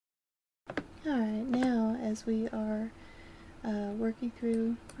Alright, now as we are working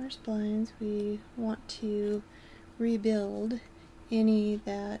through our splines, we want to rebuild any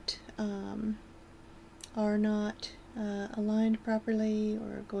that are not aligned properly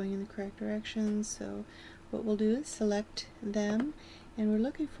or going in the correct direction. So what we'll do is select them, and we're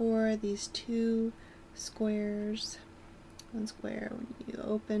looking for these two squares. One square when you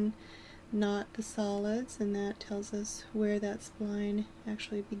open not the solids, and that tells us where that spline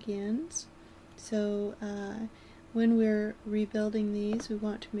actually begins. So when we're rebuilding these, we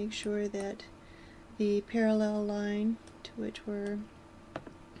want to make sure that the parallel line to which we're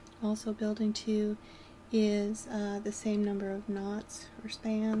also building to is the same number of knots or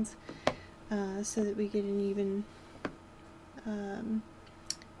spans, so that we get an even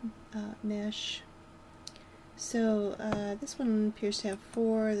mesh. So this one appears to have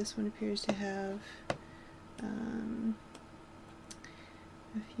 4, this one appears to have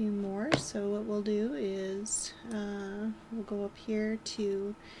a few more. So what we'll do is we'll go up here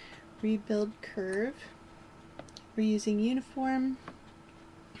to rebuild curve. We're using uniform.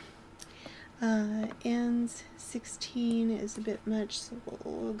 Ends 16 is a bit much, so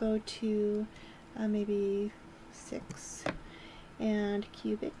we'll go to maybe 6. And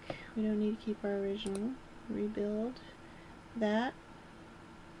cubic, we don't need to keep our original. Rebuild that.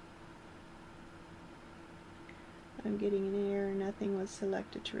 I'm getting an error, nothing was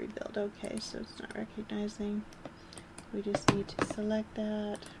selected to rebuild. Okay, so it's not recognizing. We just need to select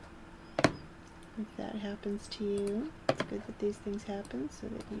that. If that happens to you, it's good that these things happen so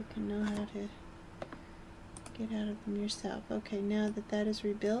that you can know how to get out of them yourself. Okay, now that that is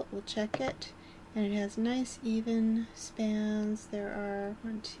rebuilt, we'll check it, and it has nice even spans. There are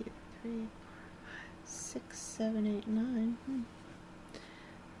 1, 2, 3, 4, 5, 6, 7, 8, 9.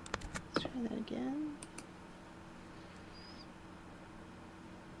 Let's try that again.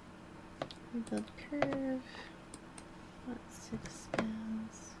 Rebuild curve. 6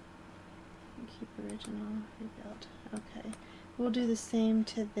 spans. And keep original. Rebuild. Okay. We'll do the same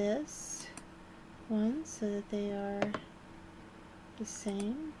to this one so that they are the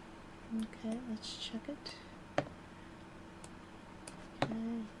same. Okay, let's check it.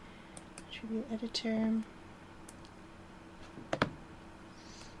 Okay. Attribute editor.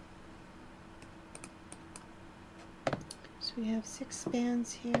 So we have 6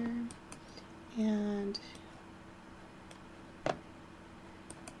 spans here, and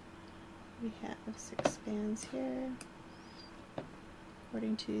we have 6 spans here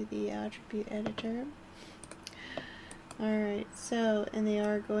according to the attribute editor. Alright, so, and they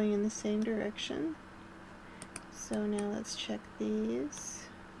are going in the same direction. So now let's check these.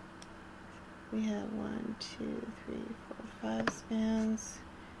 We have 1, 2, 3, 4, 5 spans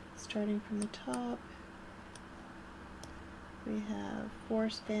starting from the top. We have 4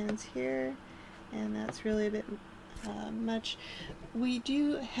 spans here, and that's really a bit much. We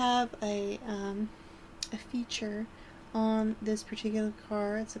do have a feature on this particular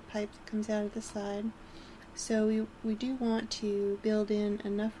car. It's a pipe that comes out of the side. So we do want to build in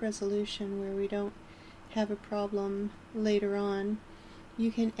enough resolution where we don't have a problem later on.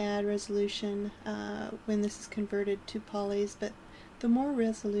 You can add resolution when this is converted to polys, but the more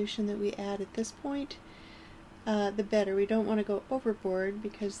resolution that we add at this point, the better. We don't want to go overboard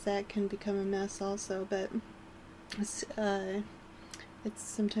because that can become a mess also, but it's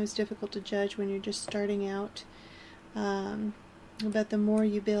sometimes difficult to judge when you're just starting out. But the more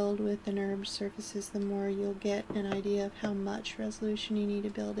you build with the NURB surfaces, the more you'll get an idea of how much resolution you need to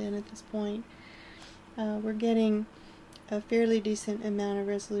build in at this point. We're getting a fairly decent amount of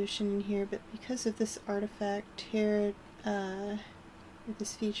resolution in here, but because of this artifact here,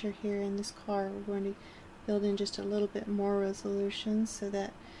 this feature here in this car, we're going to build in just a little bit more resolution so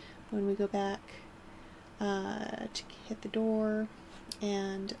that when we go back to hit the door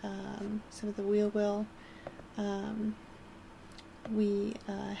and some of the wheel well, we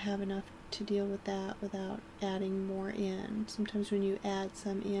have enough to deal with that without adding more in. Sometimes when you add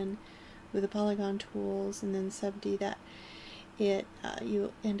some in with the polygon tools and then sub-D, that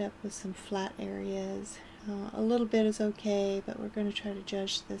you end up with some flat areas. A little bit is okay, but we're going to try to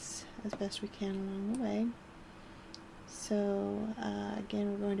judge this as best we can along the way. So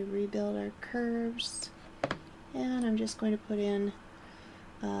again, we're going to rebuild our curves, and I'm just going to put in,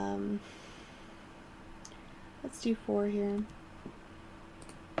 let's do 4 here,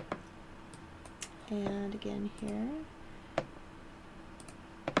 and again here.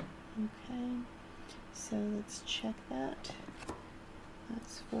 Okay, so let's check that.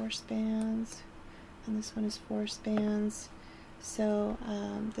 That's 4 spans, and this one is 4 spans. So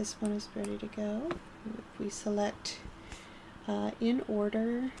this one is ready to go. If we select in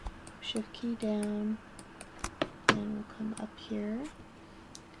order, Shift key down, and we'll come up here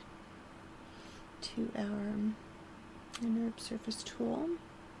to our NURB surface tool.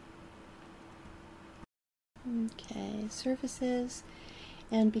 Okay, surfaces,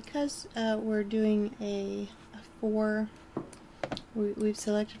 and because we're doing a 4, we've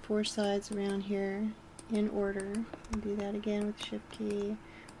selected 4 sides around here in order. We'll do that again with Shift key.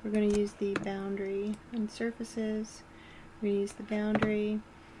 We're going to use the boundary and surfaces. We're going to use the boundary,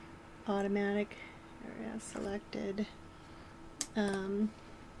 automatic, selected, the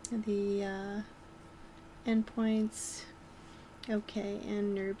endpoints, okay,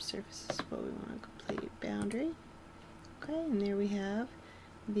 and NURB surface is what we want to complete. Boundary, okay, and there we have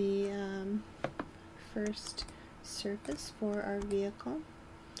the first surface for our vehicle,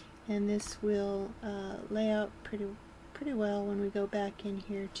 and this will lay out pretty well when we go back in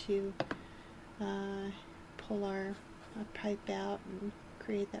here to pull our pipe out and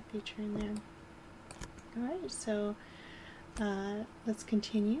create that feature in there. Alright, so let's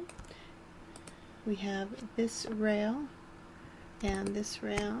continue. We have this rail and this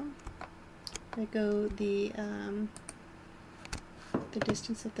rail that go the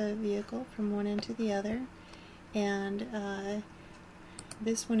distance of the vehicle from one end to the other, and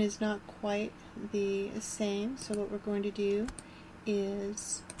this one is not quite the same, so what we're going to do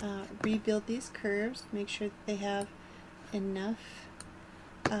is rebuild these curves, make sure that they have enough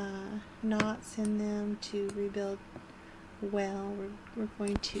knots in them to rebuild well. We're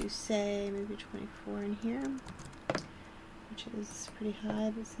going to say maybe 24 in here, which is pretty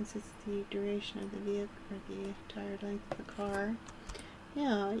high, but since it's the duration of the vehicle, or the tire length of the car,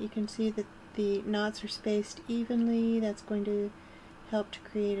 now you can see that the knots are spaced evenly. That's going to help to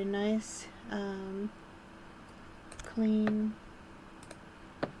create a nice clean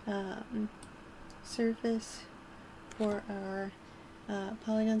surface for our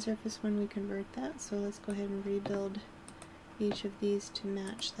polygon surface when we convert that. So let's go ahead and rebuild each of these to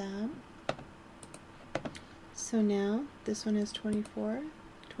match that. So now this one has 24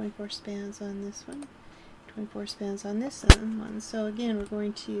 spans on this one, 24 spans on this one. So again, we're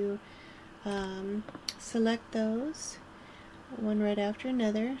going to select those one right after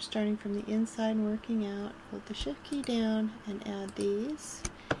another, starting from the inside and working out. Hold the Shift key down and add these,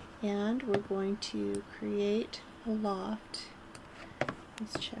 and we're going to create a loft.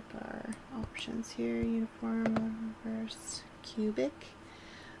 Let's check our options here. Uniform, reverse, cubic.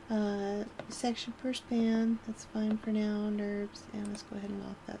 Section per span, that's fine for now. NURBS, and let's go ahead and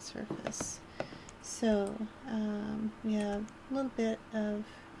loft that surface. So we have a little bit of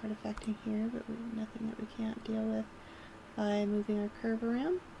artifacting here, but nothing that we can't deal with by moving our curve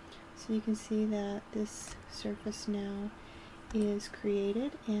around. So you can see that this surface now is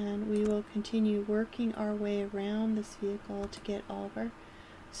created, and we will continue working our way around this vehicle to get all of our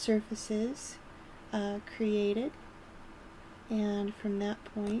surfaces created, and from that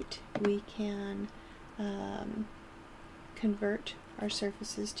point we can convert our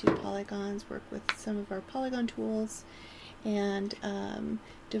surfaces to polygons, work with some of our polygon tools, and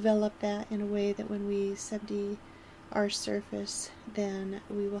develop that in a way that when we 7D our surface, then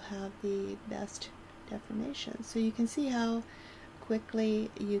we will have the best deformation. So you can see how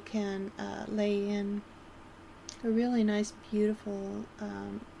quickly you can lay in a really nice, beautiful,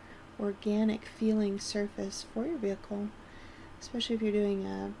 organic feeling surface for your vehicle, especially if you're doing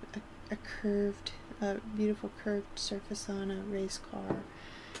a curved, beautiful curved surface on a race car.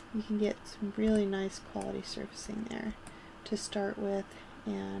 You can get some really nice quality surfacing there to start with,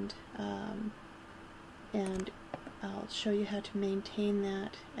 and I'll show you how to maintain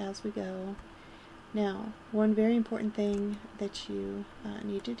that as we go. Now, one very important thing that you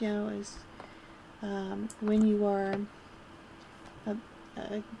need to know is when you are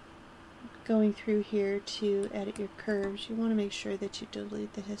going through here to edit your curves, you want to make sure that you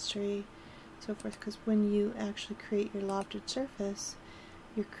delete the history, so forth, because when you actually create your lofted surface,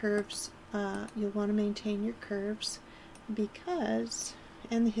 your curves, you'll want to maintain your curves because,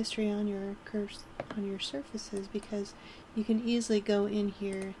 and the history on your curves on your surfaces, because you can easily go in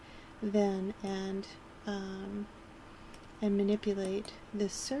here then and manipulate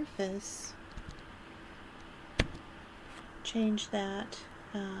this surface, change that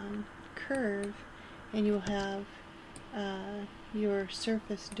curve, and you'll have your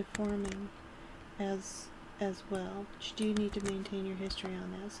surface deforming as well. But you do need to maintain your history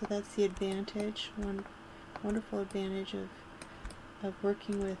on that. So that's the advantage, one wonderful advantage of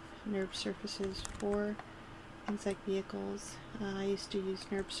working with NURB surfaces for things like vehicles. I used to use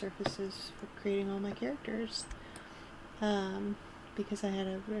NURB surfaces for creating all my characters because I had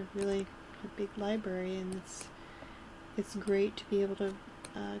a really big library, and it's great to be able to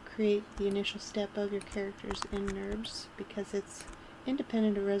create the initial step of your characters in NURBS, because it's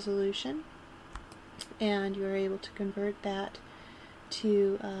independent of resolution, and you're able to convert that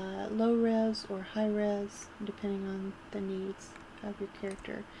to low res or high res depending on the needs of your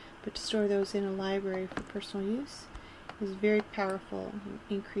character. But to store those in a library for personal use is very powerful in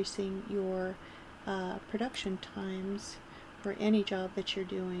increasing your production times for any job that you're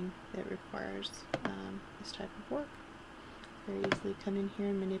doing that requires this type of work. Very easily come in here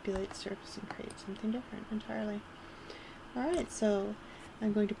and manipulate the surface and create something different entirely. Alright, so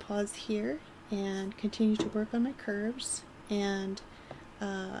I'm going to pause here and continue to work on my curves, and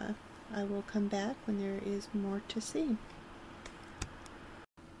I will come back when there is more to see.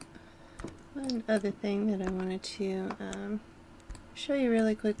 One other thing that I wanted to show you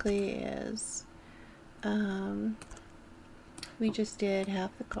really quickly is we just did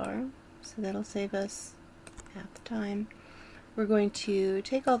half the car, so that'll save us half the time. We're going to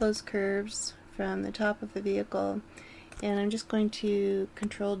take all those curves from the top of the vehicle, and I'm just going to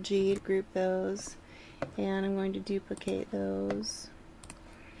Control G to group those, and I'm going to duplicate those,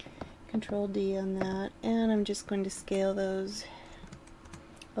 Control D on that, and I'm just going to scale those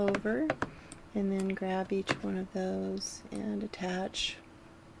over, and then grab each one of those and attach.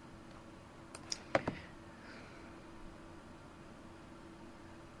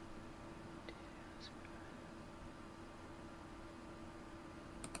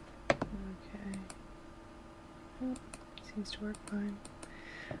 Okay. Oh, seems to work fine.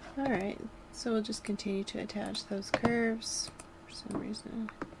 Alright, so we'll just continue to attach those curves. For some reason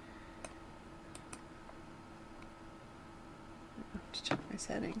I have to check my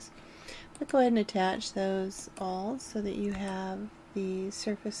settings. But go ahead and attach those all so that you have the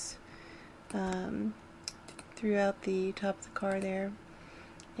surface throughout the top of the car there,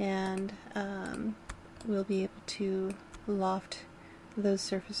 and we'll be able to loft those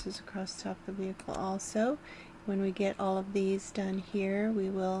surfaces across the top of the vehicle also. When we get all of these done here, we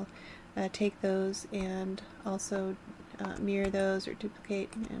will take those and also mirror those or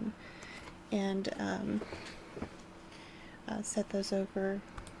duplicate and set those over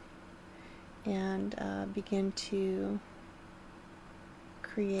and begin to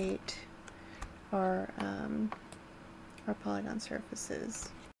create our polygon surfaces.